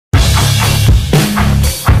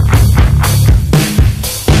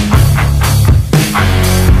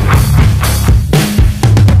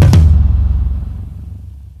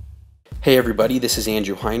Hey everybody, this is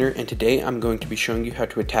Andrew Heiner, and today I'm going to be showing you how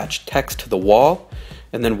to attach text to the wall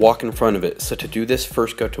and then walk in front of it. So to do this,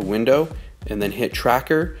 first go to Window and then hit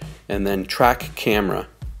Tracker and then Track Camera.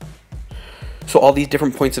 So all these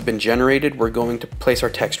different points have been generated. We're going to place our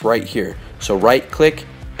text right here. So right click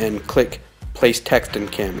and click Place Text in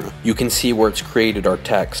Camera. You can see where it's created our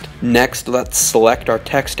text. Next, let's select our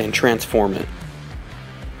text and transform it.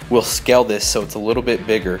 We'll scale this so it's a little bit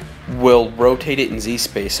bigger. We'll rotate it in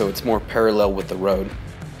Z-space so it's more parallel with the road.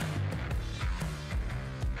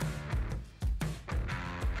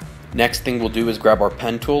 Next thing we'll do is grab our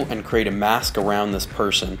pen tool and create a mask around this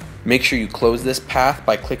person. Make sure you close this path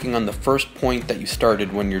by clicking on the first point that you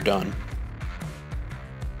started when you're done.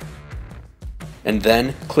 And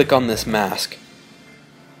then click on this mask.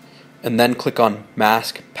 And then click on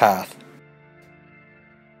Mask Path.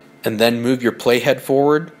 And then move your playhead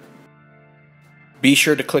forward. Be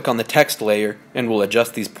sure to click on the text layer and we'll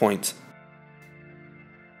adjust these points.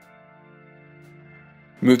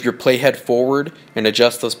 Move your playhead forward and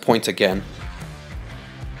adjust those points again.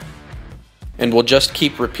 And we'll just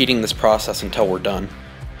keep repeating this process until we're done.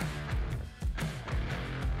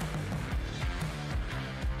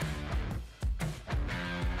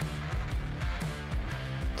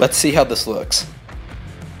 Let's see how this looks.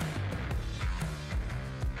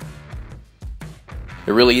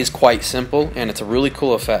 It really is quite simple and it's a really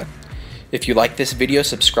cool effect. If you like this video,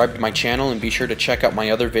 subscribe to my channel and be sure to check out my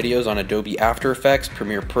other videos on Adobe After Effects,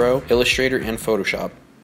 Premiere Pro, Illustrator, and Photoshop.